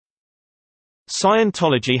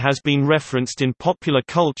Scientology has been referenced in popular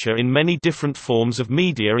culture in many different forms of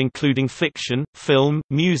media including fiction, film,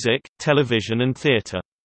 music, television and theater.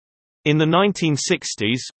 In the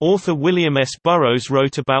 1960s, author William S. Burroughs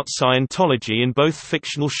wrote about Scientology in both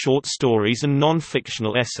fictional short stories and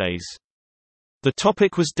non-fictional essays. The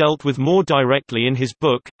topic was dealt with more directly in his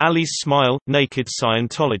book, Ali's Smile, Naked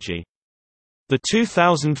Scientology. The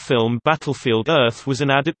 2000 film Battlefield Earth was an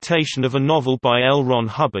adaptation of a novel by L. Ron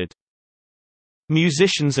Hubbard.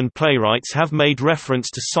 Musicians and playwrights have made reference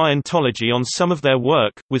to Scientology on some of their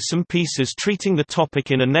work, with some pieces treating the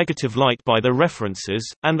topic in a negative light by their references,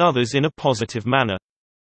 and others in a positive manner.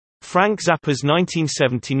 Frank Zappa's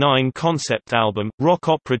 1979 concept album, rock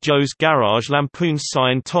opera Joe's Garage lampoons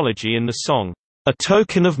Scientology in the song, "A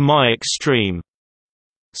Token of My Extreme."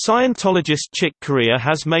 Scientologist Chick Corea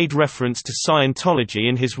has made reference to Scientology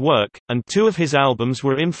in his work, and two of his albums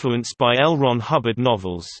were influenced by L. Ron Hubbard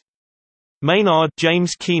novels. Maynard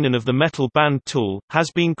James Keenan of the metal band Tool, has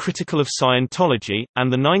been critical of Scientology,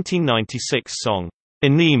 and the 1996 song,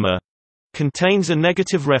 "Enema", contains a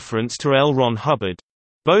negative reference to L. Ron Hubbard.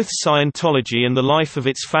 Both Scientology and the life of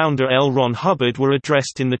its founder L. Ron Hubbard were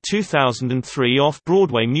addressed in the 2003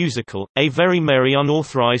 off-Broadway musical, A Very Merry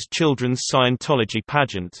Unauthorized Children's Scientology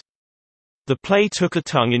Pageant. The play took a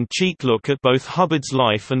tongue-in-cheek look at both Hubbard's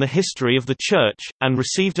life and the history of the church, and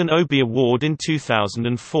received an Obie Award in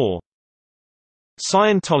 2004.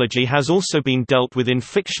 Scientology has also been dealt with in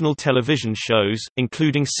fictional television shows,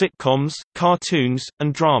 including sitcoms, cartoons,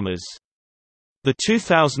 and dramas. The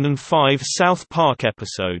 2005 South Park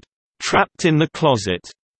episode, "Trapped in the Closet",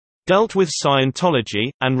 dealt with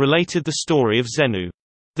Scientology, and related the story of Xenu.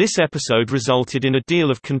 This episode resulted in a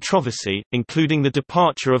deal of controversy, including the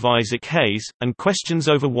departure of Isaac Hayes, and questions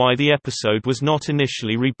over why the episode was not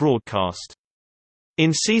initially rebroadcast.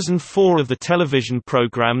 In Season 4 of the television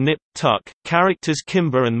program Nip Tuck, characters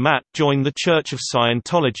Kimber and Matt join the Church of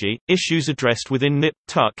Scientology. Issues addressed within Nip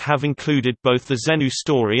Tuck have included both the Xenu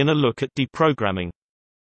story and a look at deprogramming.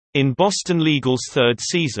 In Boston Legal's third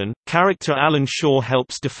season, character Alan Shaw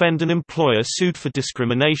helps defend an employer sued for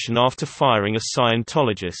discrimination after firing a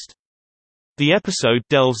Scientologist. The episode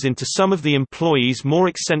delves into some of the employees' more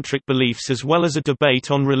eccentric beliefs as well as a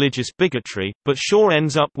debate on religious bigotry, but Shaw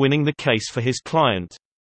ends up winning the case for his client.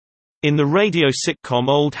 In the radio sitcom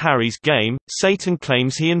Old Harry's Game, Satan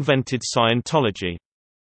claims he invented Scientology.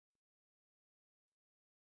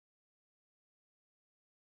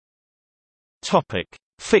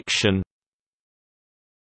 Fiction.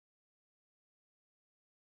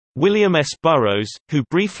 William S. Burroughs, who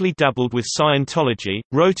briefly dabbled with Scientology,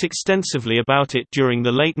 wrote extensively about it during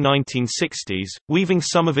the late 1960s, weaving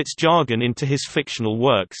some of its jargon into his fictional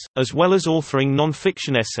works, as well as authoring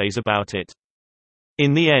non-fiction essays about it.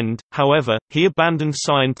 In the end, however, he abandoned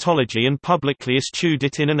Scientology and publicly eschewed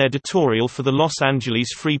it in an editorial for the Los Angeles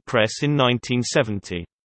Free Press in 1970.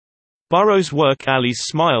 Burroughs' work Ali's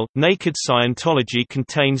Smile, Naked Scientology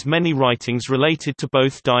contains many writings related to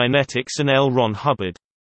both Dianetics and L. Ron Hubbard.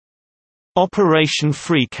 Operation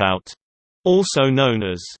Freakout, also known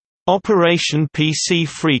as Operation PC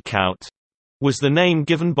Freakout, was the name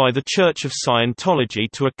given by the Church of Scientology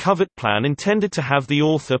to a covert plan intended to have the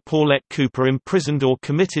author Paulette Cooper imprisoned or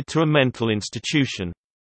committed to a mental institution.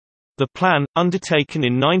 The plan, undertaken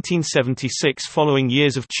in 1976 following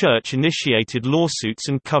years of church-initiated lawsuits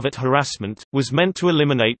and covert harassment, was meant to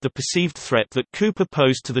eliminate the perceived threat that Cooper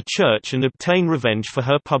posed to the church and obtain revenge for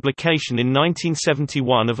her publication in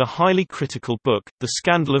 1971 of a highly critical book, The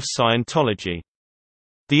Scandal of Scientology.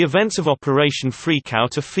 The events of Operation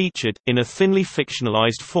Freakout are featured, in a thinly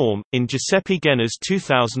fictionalized form, in Giuseppe Genna's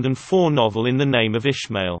 2004 novel In the Name of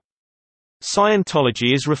Ishmael.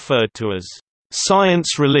 Scientology is referred to as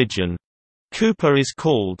science religion. Cooper is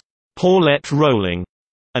called Paulette Rowling,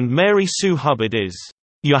 and Mary Sue Hubbard is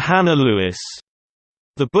Johanna Lewis.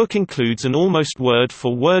 The book includes an almost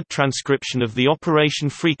word-for-word transcription of the Operation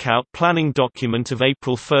Freakout planning document of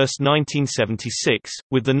April 1, 1976,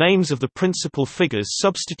 with the names of the principal figures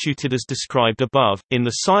substituted as described above. In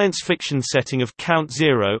the science fiction setting of Count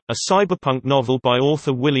Zero, a cyberpunk novel by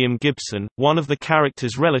author William Gibson, one of the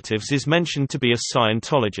characters' relatives is mentioned to be a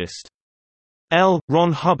Scientologist. L.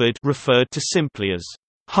 Ron Hubbard, referred to simply as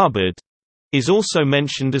Hubbard, is also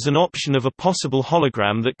mentioned as an option of a possible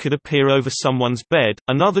hologram that could appear over someone's bed.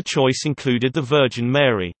 Another choice included the Virgin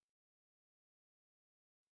Mary.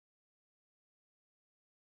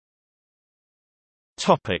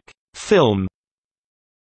 Topic: Film.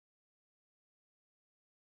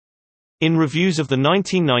 In reviews of the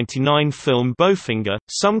 1999 film Bowfinger,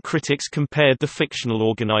 some critics compared the fictional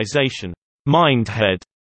organization, Mindhead,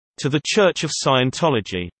 to the Church of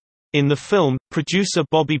Scientology. In the film, producer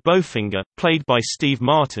Bobby Bowfinger, played by Steve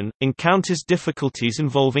Martin, encounters difficulties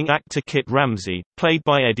involving actor Kit Ramsey, played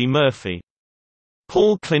by Eddie Murphy.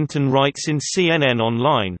 Paul Clinton writes in CNN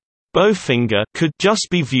Online, "Bowfinger could just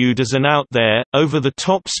be viewed as an out-there,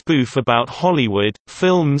 over-the-top spoof about Hollywood,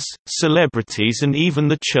 films, celebrities and even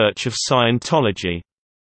the Church of Scientology.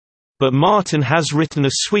 But Martin has written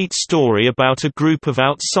a sweet story about a group of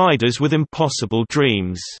outsiders with impossible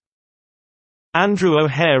dreams." Andrew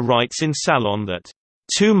O'Hare writes in Salon that,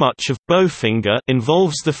 "Too much of Bowfinger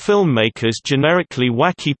involves the filmmaker's generically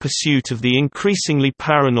wacky pursuit of the increasingly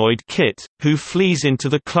paranoid Kit, who flees into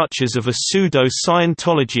the clutches of a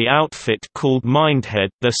pseudo-Scientology outfit called Mindhead,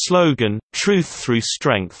 their slogan, Truth Through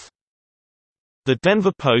Strength." The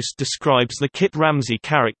Denver Post describes the Kit Ramsey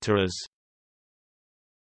character as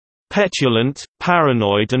petulant,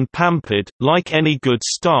 paranoid and pampered, like any good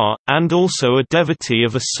star, and also a devotee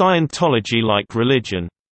of a Scientology-like religion.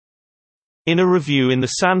 In a review in the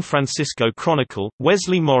San Francisco Chronicle,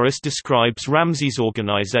 Wesley Morris describes Ramsey's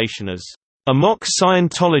organization as a mock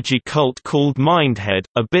Scientology cult called Mindhead,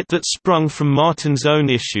 a bit that sprung from Martin's own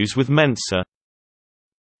issues with Mensa.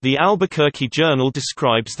 The Albuquerque Journal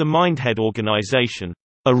describes the Mindhead organization,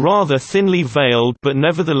 "a rather thinly veiled but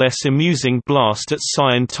nevertheless amusing blast at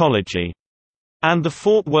Scientology," and the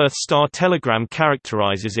Fort Worth Star-Telegram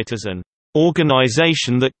characterizes it as an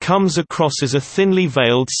organization that comes across as a thinly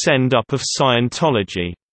veiled send-up of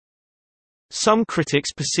Scientology. Some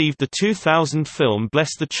critics perceived the 2000 film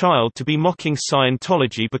Bless the Child to be mocking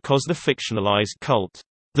Scientology because the fictionalized cult,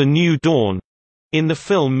 The New Dawn, in the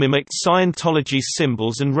film mimicked Scientology's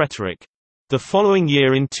symbols and rhetoric. The following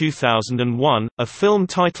year in 2001, a film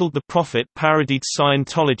titled The Prophet parodied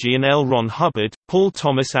Scientology and L. Ron Hubbard. Paul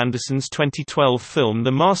Thomas Anderson's 2012 film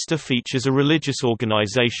The Master features a religious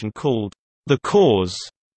organization called The Cause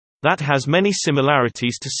that has many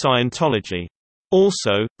similarities to Scientology.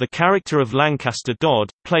 Also, the character of Lancaster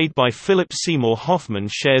Dodd, played by Philip Seymour Hoffman,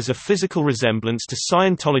 shares a physical resemblance to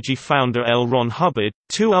Scientology founder L. Ron Hubbard.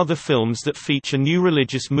 Two other films that feature new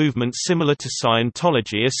religious movements similar to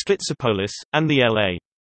Scientology are Schizopolis and the L.A.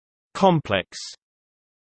 Complex.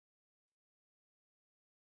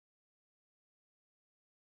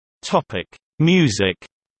 Topic: Music.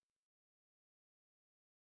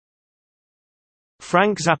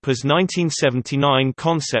 Frank Zappa's 1979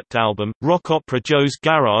 concept album, rock opera Joe's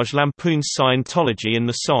Garage lampoons Scientology in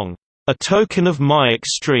the song, "A Token of My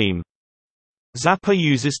Extreme." Zappa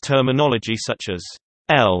uses terminology such as,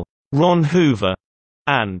 L. Ron Hoover,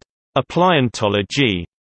 and appliantology,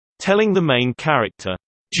 telling the main character,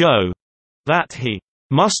 Joe, that he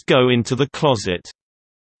must go into the closet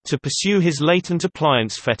to pursue his latent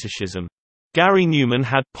appliance fetishism. Gary Newman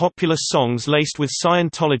had popular songs laced with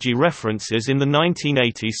Scientology references in the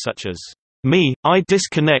 1980s such as, "Me, I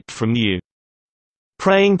Disconnect From You",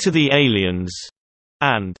 "Praying to the Aliens",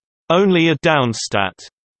 and "Only a Downstat".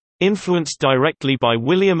 Influenced directly by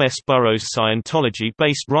William S. Burroughs'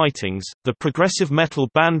 Scientology-based writings, the progressive metal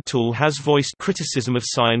band Tool has voiced criticism of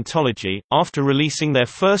Scientology. After releasing their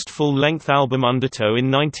first full-length album Undertow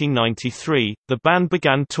in 1993, the band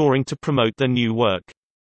began touring to promote their new work.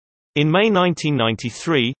 In May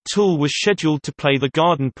 1993, Tool was scheduled to play the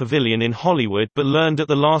Garden Pavilion in Hollywood but learned at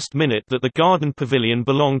the last minute that the Garden Pavilion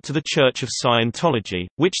belonged to the Church of Scientology,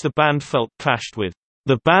 which the band felt clashed with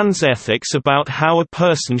the band's ethics about how a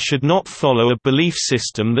person should not follow a belief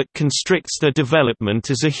system that constricts their development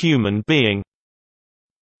as a human being.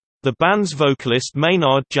 The band's vocalist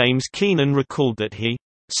Maynard James Keenan recalled that he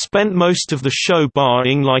spent most of the show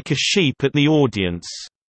baaing like a sheep at the audience.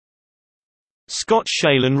 Scott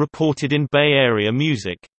Shalin reported in Bay Area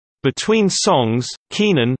Music, "Between songs,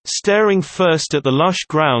 Keenan, staring first at the lush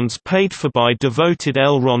grounds paid for by devoted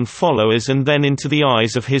L. Ron followers and then into the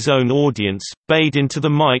eyes of his own audience, bayed into the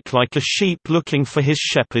mic like a sheep looking for his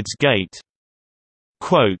shepherd's gate."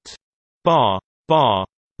 Quote, "Bar, bar,"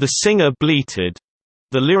 the singer bleated.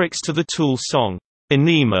 The lyrics to the Tool song,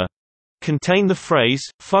 "Enema," contain the phrase,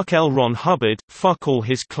 "Fuck L. Ron Hubbard, fuck all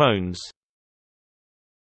his clones."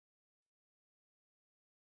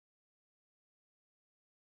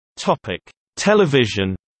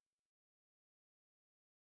 Television.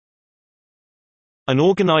 An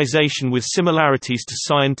organization with similarities to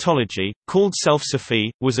Scientology, called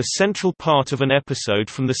Self-Sophie, was a central part of an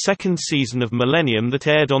episode from the second season of Millennium that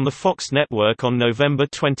aired on the Fox network on November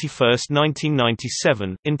 21,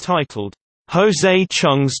 1997, entitled, Jose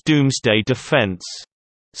Chung's Doomsday Defense.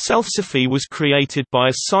 Self-Sophie was created by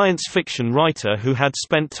a science fiction writer who had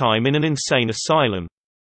spent time in an insane asylum.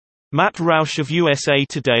 Matt Roush of USA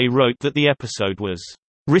Today wrote that the episode was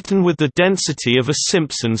written with the density of a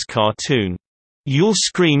Simpsons cartoon. "You'll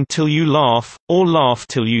scream till you laugh, or laugh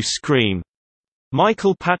till you scream."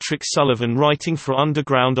 Michael Patrick Sullivan, writing for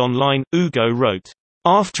Underground Online, Ugo wrote,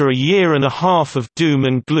 "After a year and a half of doom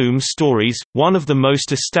and gloom stories, one of the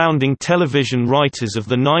most astounding television writers of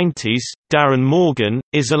the 90s, Darren Morgan,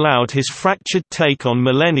 is allowed his fractured take on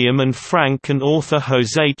Millennium, and Frank and author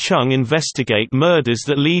Jose Chung investigate murders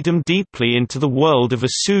that lead him deeply into the world of a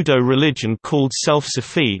pseudo-religion called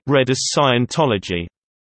Self-Sufi, read as Scientology.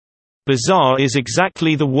 Bizarre is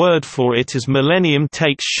exactly the word for it, as Millennium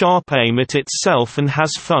takes sharp aim at itself and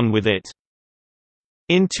has fun with it."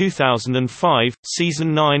 In 2005,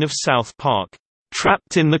 Season 9 of South Park,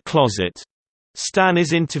 "Trapped in the Closet", Stan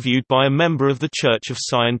is interviewed by a member of the Church of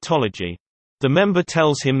Scientology. The member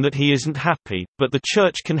tells him that he isn't happy, but the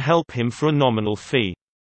church can help him for a nominal fee.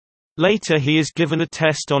 Later he is given a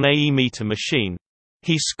test on a meter machine.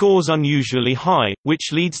 He scores unusually high,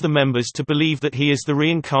 which leads the members to believe that he is the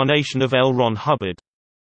reincarnation of L. Ron Hubbard.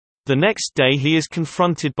 The next day he is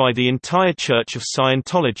confronted by the entire Church of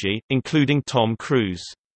Scientology, including Tom Cruise.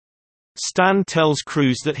 Stan tells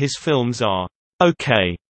Cruise that his films are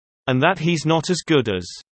okay, and that he's not as good as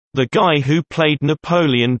the guy who played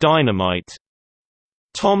Napoleon Dynamite.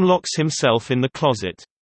 Tom locks himself in the closet.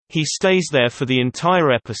 He stays there for the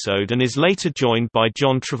entire episode and is later joined by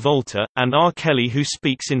John Travolta, and R. Kelly, who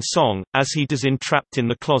speaks in song, as he does in Trapped in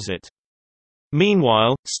the Closet.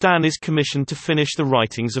 Meanwhile, Stan is commissioned to finish the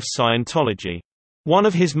writings of Scientology. One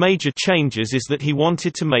of his major changes is that he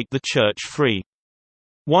wanted to make the church free.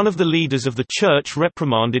 One of the leaders of the church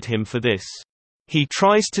reprimanded him for this. He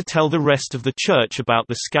tries to tell the rest of the church about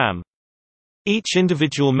the scam. Each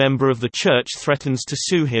individual member of the church threatens to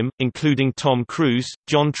sue him, including Tom Cruise,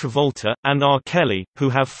 John Travolta, and R. Kelly, who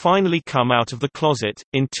have finally come out of the closet.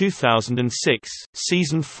 In 2006,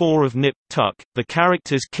 Season 4 of Nip Tuck, the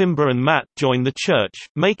characters Kimber and Matt join the church,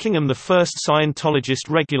 making them the first Scientologist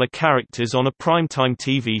regular characters on a primetime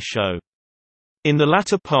TV show. In the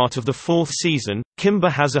latter part of the fourth season,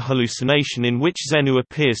 Kimber has a hallucination in which Xenu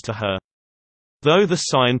appears to her. Though the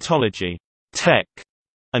Scientology tech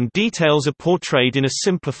and details are portrayed in a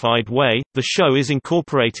simplified way, the show is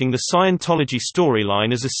incorporating the Scientology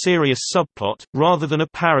storyline as a serious subplot, rather than a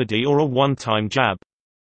parody or a one-time jab.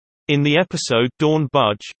 In the episode Dawn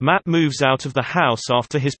Budge, Matt moves out of the house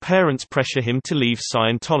after his parents pressure him to leave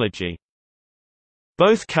Scientology.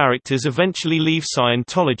 Both characters eventually leave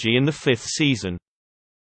Scientology in the fifth season.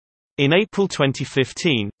 In April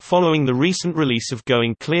 2015, following the recent release of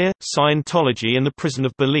Going Clear, Scientology and the Prison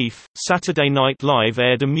of Belief, Saturday Night Live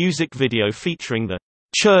aired a music video featuring the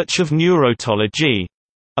Church of Neurotology,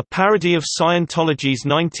 a parody of Scientology's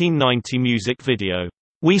 1990 music video,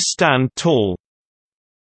 We Stand Tall.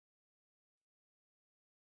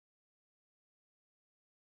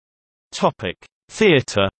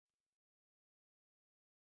 Theater.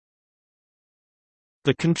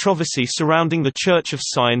 The controversy surrounding the Church of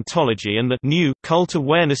Scientology and the new Cult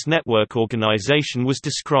Awareness Network organization was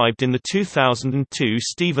described in the 2002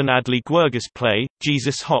 Stephen Adly Guirgis play,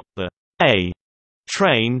 Jesus Hot the A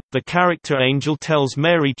Train. The character Angel tells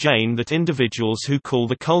Mary Jane that individuals who call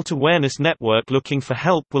the Cult Awareness Network looking for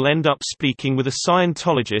help will end up speaking with a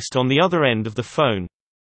Scientologist on the other end of the phone.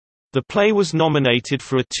 The play was nominated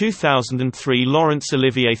for a 2003 Laurence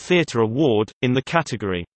Olivier Theatre Award, in the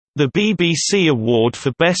category the BBC Award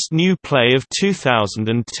for Best New Play of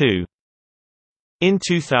 2002. In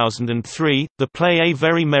 2003, the play A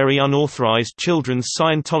Very Merry Unauthorized Children's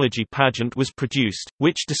Scientology Pageant was produced,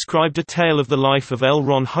 which described a tale of the life of L.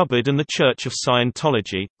 Ron Hubbard and the Church of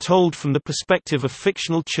Scientology, told from the perspective of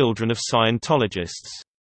fictional children of Scientologists.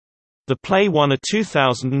 The play won a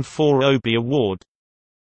 2004 Obie Award.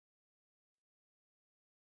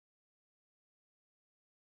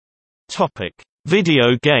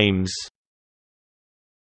 Video games.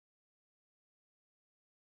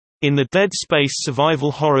 In the Dead Space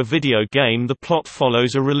survival horror video game, the plot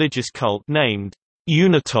follows a religious cult named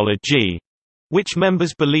Unitology, which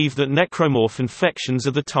members believe that necromorph infections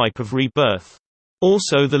are the type of rebirth.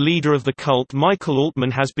 Also, the leader of the cult, Michael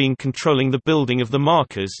Altman, has been controlling the building of the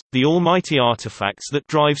markers, the almighty artifacts that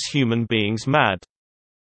drives human beings mad.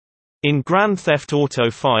 In Grand Theft Auto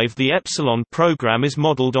V, the Epsilon program is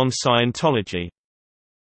modeled on Scientology.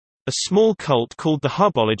 A small cult called the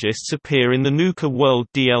Hubbologists appear in the Nuka World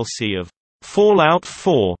DLC of Fallout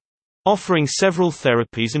 4, offering several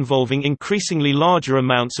therapies involving increasingly larger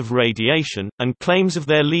amounts of radiation, and claims of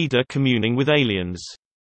their leader communing with aliens.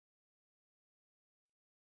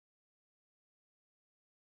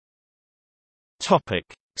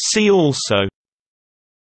 See also: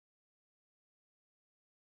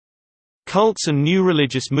 Cults and new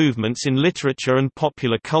religious movements in literature and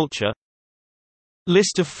popular culture,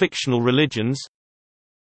 List of fictional religions.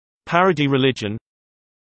 Parody religion.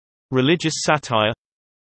 Religious satire.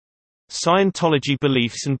 Scientology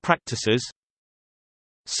beliefs and practices.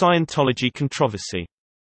 Scientology controversy.